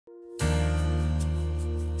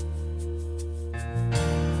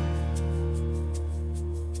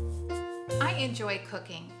enjoy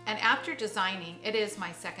cooking, and after designing, it is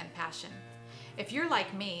my second passion. If you're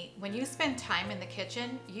like me, when you spend time in the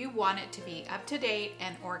kitchen, you want it to be up to date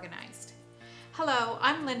and organized. Hello,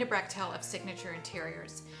 I'm Linda Brechtel of Signature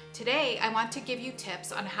Interiors. Today, I want to give you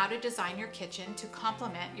tips on how to design your kitchen to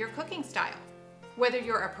complement your cooking style. Whether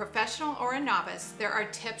you're a professional or a novice, there are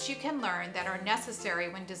tips you can learn that are necessary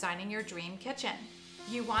when designing your dream kitchen.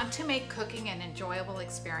 You want to make cooking an enjoyable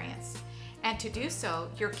experience. And to do so,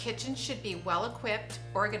 your kitchen should be well equipped,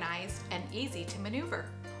 organized, and easy to maneuver.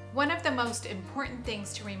 One of the most important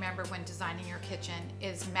things to remember when designing your kitchen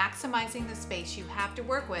is maximizing the space you have to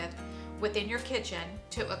work with within your kitchen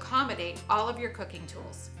to accommodate all of your cooking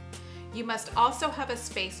tools. You must also have a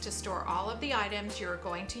space to store all of the items you're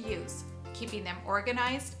going to use. Keeping them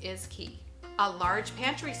organized is key. A large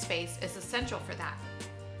pantry space is essential for that.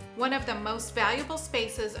 One of the most valuable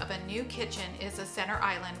spaces of a new kitchen is a center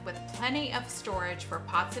island with plenty of storage for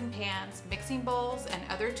pots and pans, mixing bowls, and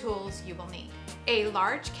other tools you will need. A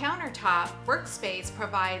large countertop workspace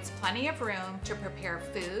provides plenty of room to prepare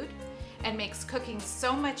food and makes cooking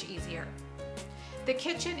so much easier. The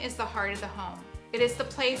kitchen is the heart of the home. It is the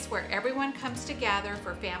place where everyone comes to gather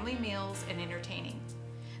for family meals and entertaining.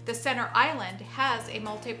 The center island has a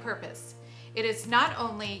multi-purpose. It is not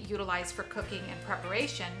only utilized for cooking and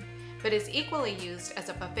preparation, but is equally used as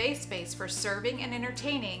a buffet space for serving and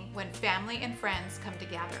entertaining when family and friends come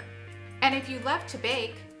together. And if you love to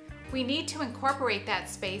bake, we need to incorporate that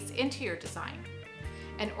space into your design.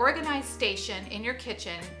 An organized station in your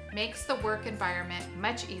kitchen makes the work environment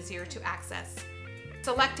much easier to access.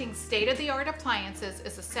 Selecting state-of-the-art appliances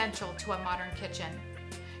is essential to a modern kitchen.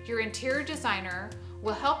 Your interior designer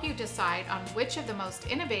will help you decide on which of the most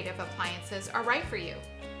innovative appliances are right for you.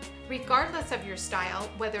 Regardless of your style,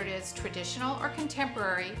 whether it is traditional or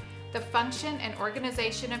contemporary, the function and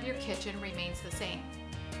organization of your kitchen remains the same.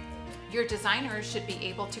 Your designer should be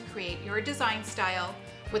able to create your design style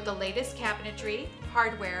with the latest cabinetry,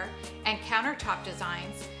 hardware, and countertop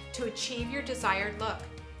designs to achieve your desired look.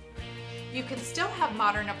 You can still have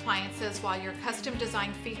modern appliances while your custom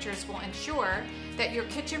design features will ensure that your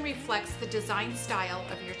kitchen reflects the design style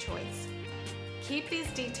of your choice. Keep these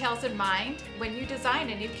details in mind when you design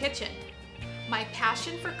a new kitchen. My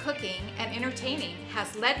passion for cooking and entertaining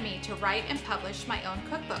has led me to write and publish my own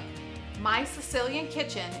cookbook. My Sicilian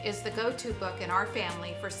Kitchen is the go-to book in our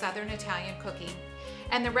family for Southern Italian cooking,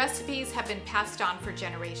 and the recipes have been passed on for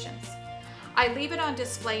generations. I leave it on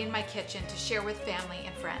display in my kitchen to share with family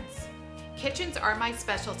and friends. Kitchens are my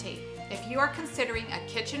specialty. If you are considering a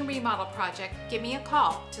kitchen remodel project, give me a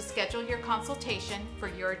call to schedule your consultation for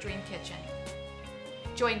your dream kitchen.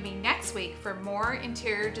 Join me next week for more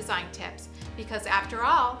interior design tips, because after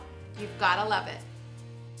all, you've gotta love it.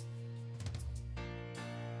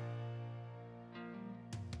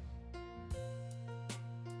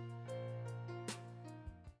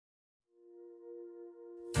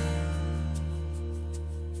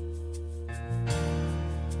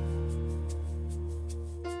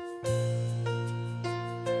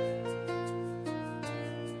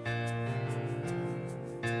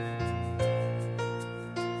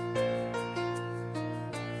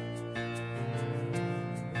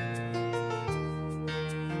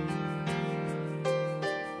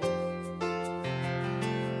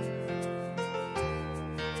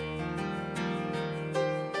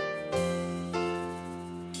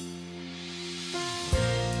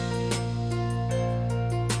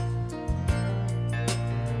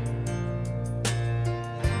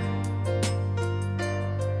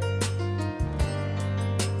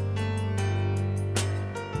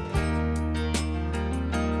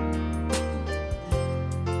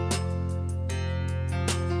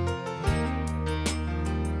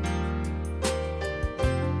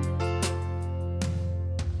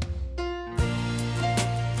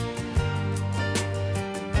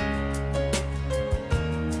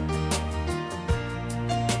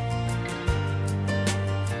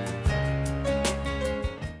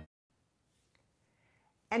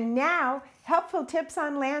 And now, helpful tips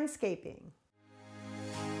on landscaping.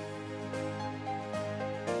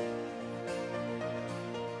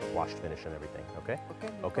 Washed finish and everything, okay?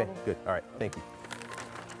 Okay. Okay, good. All right, thank you.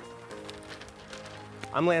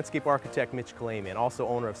 I'm landscape architect Mitch Kalamian, also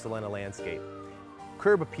owner of Selena Landscape.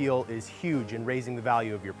 Curb appeal is huge in raising the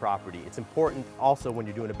value of your property. It's important also when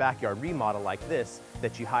you're doing a backyard remodel like this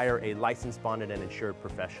that you hire a licensed, bonded, and insured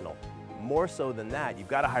professional. More so than that, you've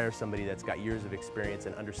got to hire somebody that's got years of experience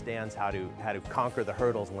and understands how to conquer the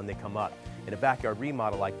hurdles when they come up. In a backyard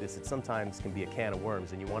remodel like this, it sometimes can be a can of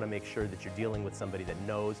worms, and you want to make sure that you're dealing with somebody that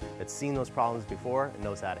knows, that's seen those problems before and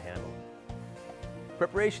knows how to handle them.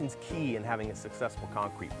 Preparation's key in having a successful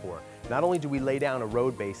concrete pour. Not only do we lay down a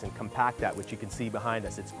road base and compact that, which you can see behind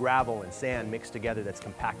us, it's gravel and sand mixed together that's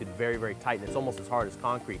compacted very, very tight, and it's almost as hard as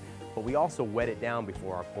concrete, but we also wet it down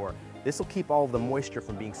before our pour. This will keep all of the moisture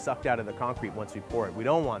from being sucked out of the concrete once we pour it. We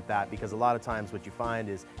don't want that because a lot of times what you find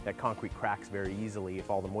is that concrete cracks very easily if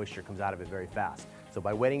all the moisture comes out of it very fast. So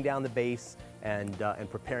by wetting down the base and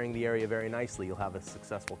preparing the area very nicely, you'll have a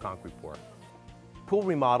successful concrete pour. Pool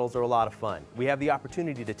remodels are a lot of fun. We have the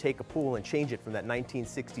opportunity to take a pool and change it from that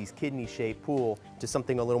 1960s kidney-shaped pool to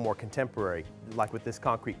something a little more contemporary, like with this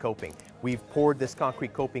concrete coping. We've poured this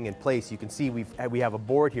concrete coping in place. You can see we have a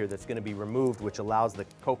board here that's going to be removed, which allows the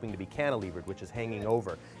coping to be cantilevered, which is hanging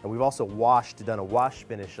over. And we've also done a wash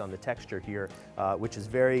finish on the texture here, which is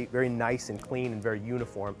very, very nice and clean and very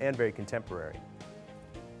uniform and very contemporary.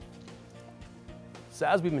 So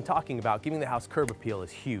as we've been talking about, giving the house curb appeal is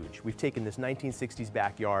huge. We've taken this 1960s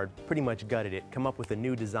backyard, pretty much gutted it, come up with a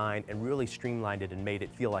new design, and really streamlined it and made it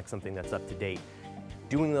feel like something that's up to date.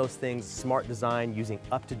 Doing those things, smart design, using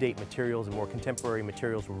up-to-date materials and more contemporary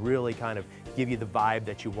materials will really kind of give you the vibe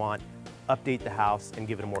that you want, update the house, and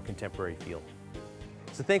give it a more contemporary feel.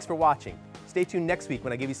 So thanks for watching. Stay tuned next week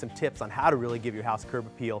when I give you some tips on how to really give your house curb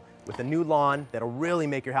appeal with a new lawn that'll really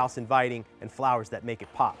make your house inviting and flowers that make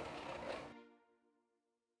it pop.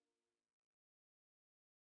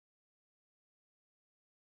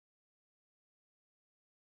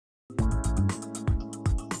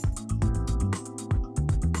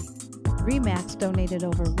 RE/MAX donated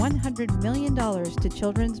over $100 million to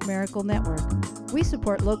Children's Miracle Network. We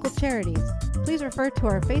support local charities. Please refer to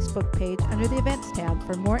our Facebook page under the Events tab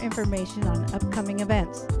for more information on upcoming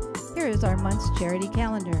events. Here is our month's charity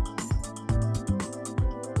calendar.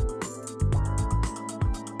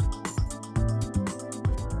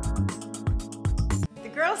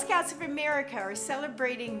 Girl Scouts of America are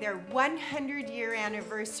celebrating their 100-year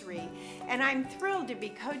anniversary, and I'm thrilled to be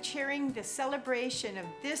co-chairing the celebration of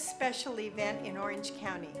this special event in Orange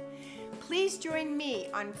County. Please join me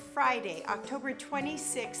on Friday, October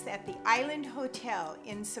 26th at the Island Hotel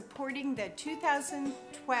in supporting the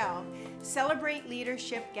 2012 Celebrate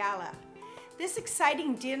Leadership Gala. This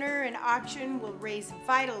exciting dinner and auction will raise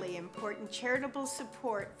vitally important charitable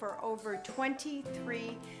support for over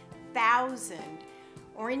 23,000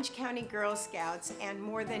 Orange County Girl Scouts and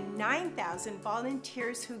more than 9,000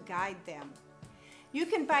 volunteers who guide them. You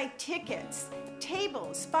can buy tickets,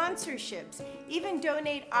 tables, sponsorships, even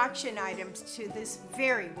donate auction items to this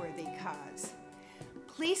very worthy cause.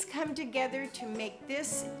 Please come together to make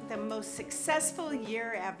this the most successful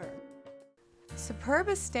year ever. Superb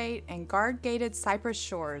estate and guard-gated Cypress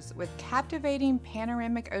shores with captivating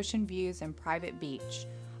panoramic ocean views and private beach.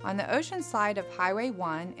 On the ocean side of Highway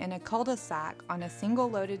 1 in a cul-de-sac on a single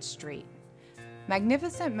loaded street.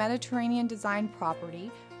 Magnificent Mediterranean designed property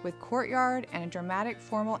with courtyard and a dramatic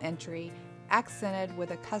formal entry accented with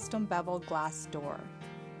a custom beveled glass door.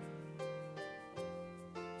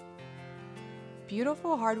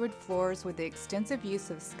 Beautiful hardwood floors with the extensive use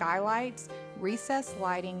of skylights, recessed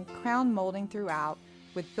lighting, crown molding throughout,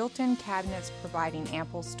 with built-in cabinets providing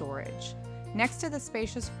ample storage. Next to the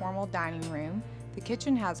spacious formal dining room, the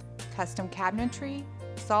kitchen has custom cabinetry,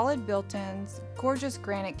 solid built-ins, gorgeous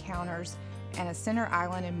granite counters, and a center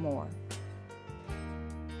island and more.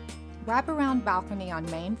 Wraparound balcony on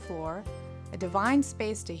main floor, a divine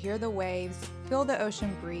space to hear the waves, feel the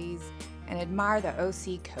ocean breeze, and admire the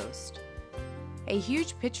OC coast. A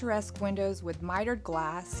huge picturesque windows with mitered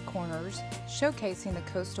glass corners showcasing the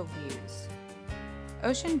coastal views.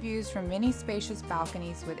 Ocean views from many spacious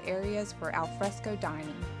balconies with areas for alfresco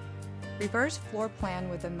dining. Reverse floor plan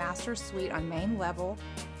with a master suite on main level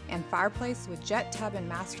and fireplace with jet tub and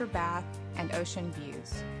master bath and ocean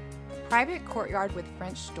views. Private courtyard with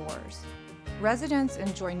French doors. Residents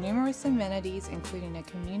enjoy numerous amenities including a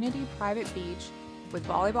community private beach with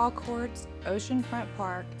volleyball courts, oceanfront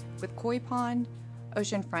park with koi pond,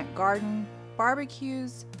 oceanfront garden,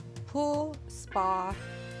 barbecues, pool, spa,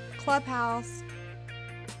 clubhouse,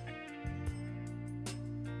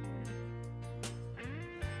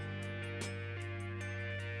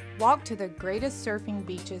 walk to the greatest surfing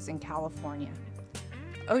beaches in California.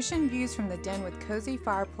 Ocean views from the den with cozy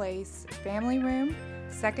fireplace, family room,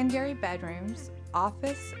 secondary bedrooms,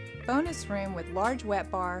 office, bonus room with large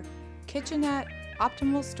wet bar, kitchenette,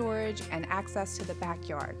 optimal storage, and access to the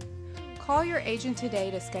backyard. Call your agent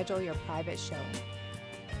today to schedule your private showing.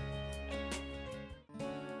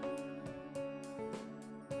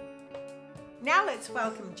 Now let's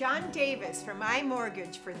welcome John Davis from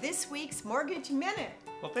iMortgage for this week's Mortgage Minute.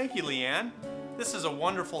 Well, thank you, Leanne. This is a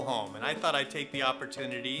wonderful home, and I thought I'd take the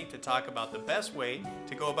opportunity to talk about the best way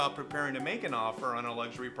to go about preparing to make an offer on a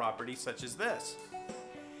luxury property such as this.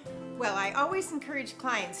 Well, I always encourage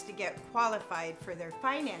clients to get qualified for their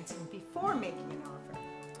financing before making an offer.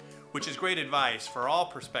 Which is great advice for all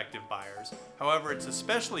prospective buyers. However, it's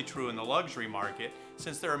especially true in the luxury market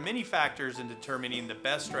since there are many factors in determining the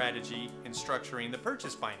best strategy in structuring the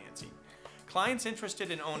purchase financing. Clients interested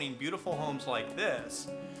in owning beautiful homes like this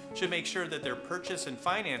should make sure that their purchase and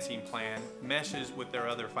financing plan meshes with their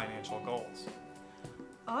other financial goals.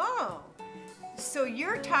 Oh, so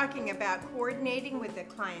you're talking about coordinating with the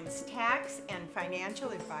client's tax and financial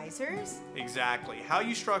advisors? Exactly. How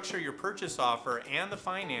you structure your purchase offer and the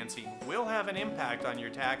financing will have an impact on your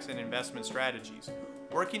tax and investment strategies.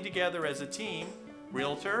 Working together as a team,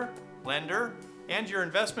 realtor, lender, and your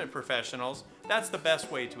investment professionals, that's the best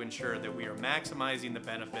way to ensure that we are maximizing the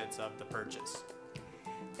benefits of the purchase.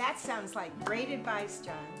 That sounds like great advice,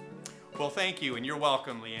 John. Well, thank you, and you're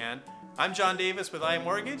welcome, Leanne. I'm John Davis with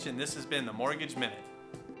iMortgage, and this has been the Mortgage Minute.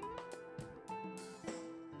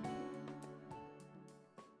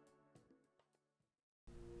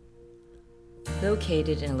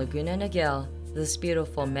 Located in Laguna Niguel, this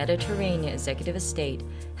beautiful Mediterranean executive estate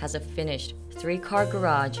has a finished 3-car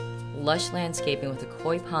garage, lush landscaping with a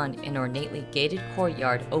koi pond and ornately gated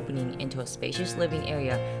courtyard opening into a spacious living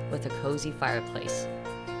area with a cozy fireplace.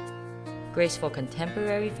 Graceful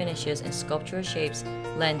contemporary finishes and sculptural shapes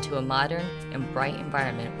lend to a modern and bright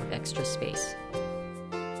environment with extra space.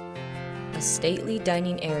 A stately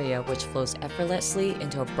dining area which flows effortlessly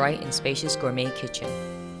into a bright and spacious gourmet kitchen.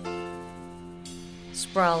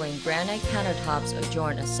 Sprawling granite countertops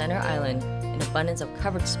adorn a center island, an abundance of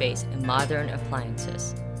covered space and modern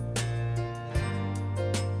appliances.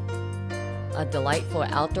 A delightful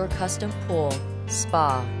outdoor custom pool,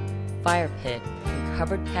 spa, fire pit, and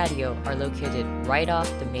covered patio are located right off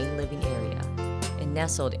the main living area and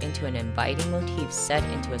nestled into an inviting motif set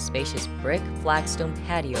into a spacious brick flagstone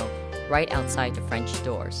patio right outside the French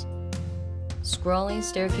doors. Scrolling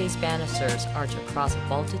staircase banisters arch across a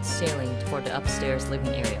vaulted ceiling toward the upstairs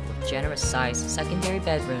living area with generous-sized secondary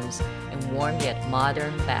bedrooms and warm yet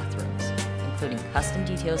modern bathrooms, including custom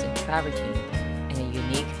details in travertine and a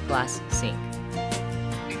unique glass sink.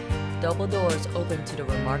 Double doors open to the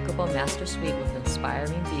remarkable master suite with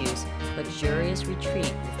inspiring views, luxurious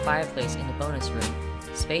retreat with fireplace in the bonus room,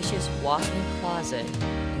 spacious walk-in closet,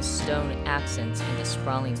 and stone accents in the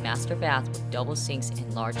sprawling master bath with double sinks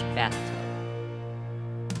and large bathtub.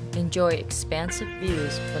 Enjoy expansive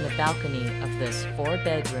views from the balcony of this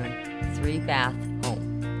 4-bedroom, 3-bath home.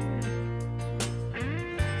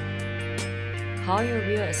 Call your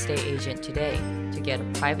real estate agent today to get a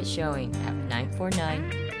private showing at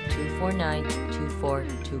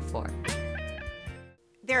 949-249-2424.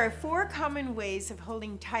 There are 4 common ways of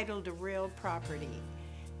holding title to real property.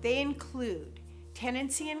 They include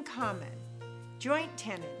tenancy in common, joint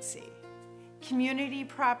tenancy, community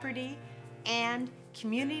property, and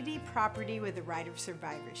community property with a right of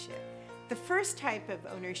survivorship. The first type of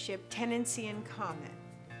ownership, tenancy in common.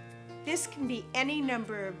 This can be any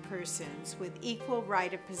number of persons with equal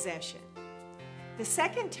right of possession. The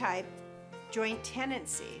second type, joint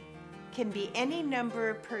tenancy, can be any number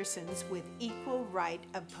of persons with equal right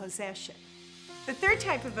of possession. The third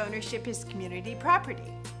type of ownership is community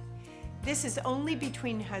property. This is only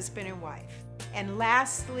between husband and wife. And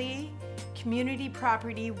lastly, community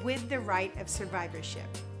property with the right of survivorship.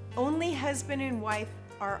 Only husband and wife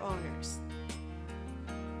are owners.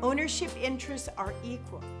 Ownership interests are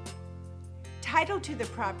equal. Title to the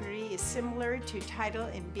property is similar to title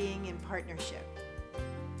in being in partnership.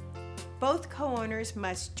 Both co-owners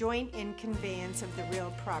must join in conveyance of the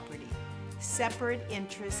real property. Separate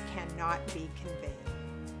interests cannot be conveyed.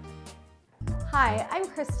 Hi, I'm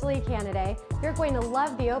Crystalie Canaday. You're going to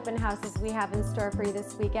love the open houses we have in store for you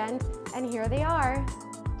this weekend, and here they are.